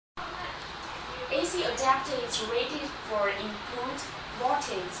AC adapter is rated for input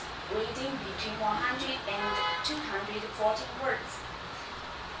voltage reading between 100 and 240 volts.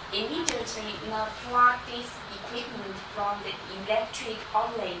 Immediately unplug this equipment from the electric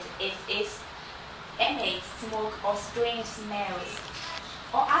outlet if it emits smoke or strange smells,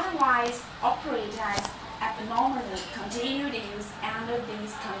 or otherwise operate as abnormally. Continued use under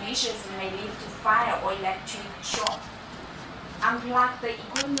these conditions may lead to fire or electric shock. Unplug the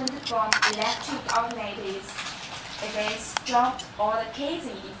equipment from electric outlet if it's dropped or the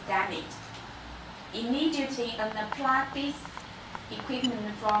casing is damaged. Immediately unplug this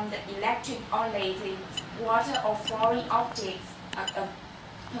equipment from the electric outlet if water or foreign objects are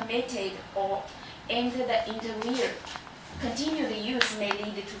permitted or enter the interior. Continued use may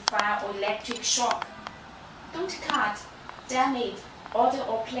lead to fire or electric shock. Don't cut, damage, alter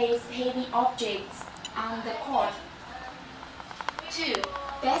or place heavy objects on the cord. 2.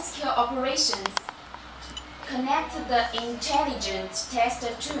 Basic operations. Connect the intelligent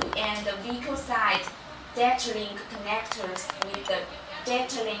tester 2 and the vehicle side data link connectors with the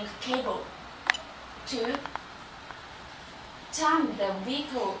data link cable. 2. Turn the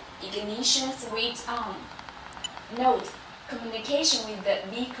vehicle ignition switch on. Note: communication with the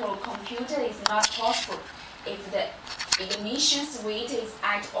vehicle computer is not possible if the ignition switch is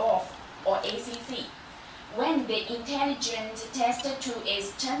at off or ACC. When the intelligent tester 2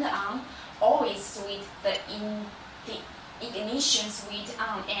 is turned on, always switch the ignition switch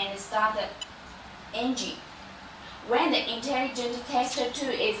on and start the engine. When the intelligent tester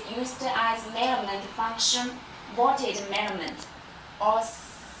 2 is used as measurement function, voltage measurement, or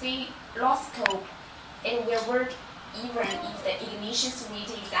oscilloscope, it will work even if the ignition switch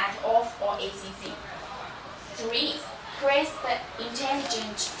is at off or ACC. 3. Press the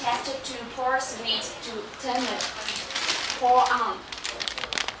intelligent tester 2 power switch to turn the power on.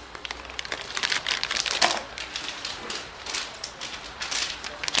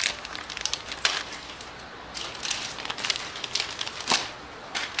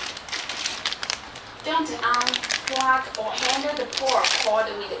 Don't unplug or handle the power cord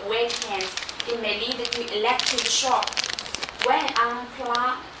with wet hands. It may lead to electric shock. When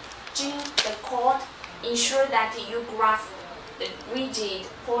unplugging the cord, ensure that you grasp the rigid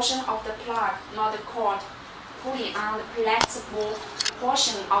portion of the plug, not the cord. Pulling on the flexible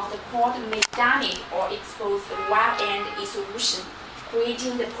portion of the cord may damage or expose the wire end in solution,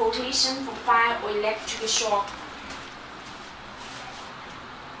 creating the potential for fire or electric shock.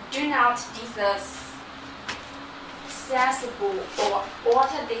 Do not disassemble or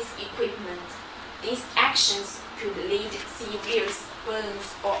alter this equipment. These actions could lead to serious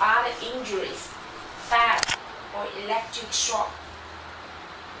burns or other injuries, fire or electric shock.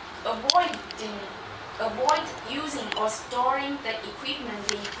 Avoid using or storing the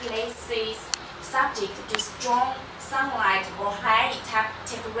equipment in places subject to strong sunlight or high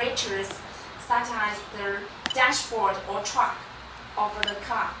temperatures, such as the dashboard or trunk of the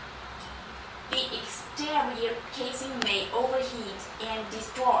car. The exterior casing may overheat and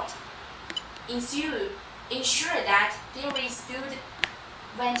distort. Ensure that there is good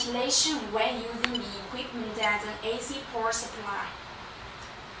ventilation when using the equipment as an AC power supply.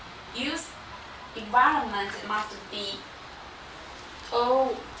 Use environment must be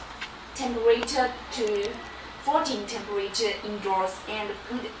low temperature to 14 temperature indoors and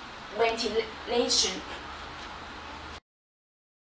good ventilation.